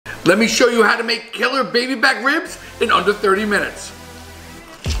Let me show you how to make killer baby back ribs in under 30 minutes.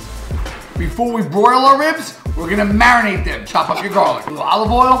 Before we broil our ribs, we're gonna marinate them. Chop up your garlic, a little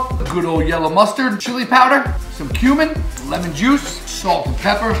olive oil, a good old yellow mustard, chili powder, some cumin, lemon juice, salt and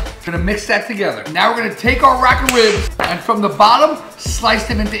pepper. Gonna mix that together. Now we're gonna take our rack of ribs and from the bottom, slice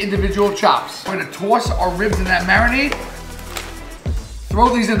them into individual chops. We're gonna toss our ribs in that marinade. Throw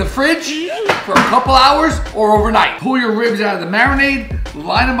these in the fridge for a couple hours or overnight. Pull your ribs out of the marinade,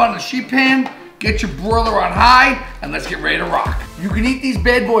 line them on a sheet pan, get your broiler on high, and let's get ready to rock. You can eat these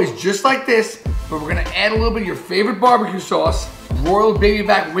bad boys just like this, but we're gonna add a little bit of your favorite barbecue sauce, broiled baby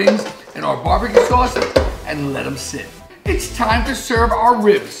back wings in our barbecue sauce, and let them sit. It's time to serve our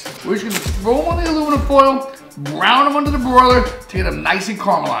ribs. We're just gonna throw them on the aluminum foil, brown them under the broiler to get them nice and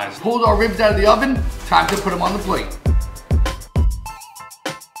caramelized. Pulled our ribs out of the oven, time to put them on the plate.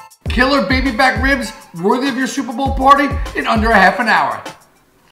 Killer baby back ribs worthy of your Super Bowl party in under a half an hour.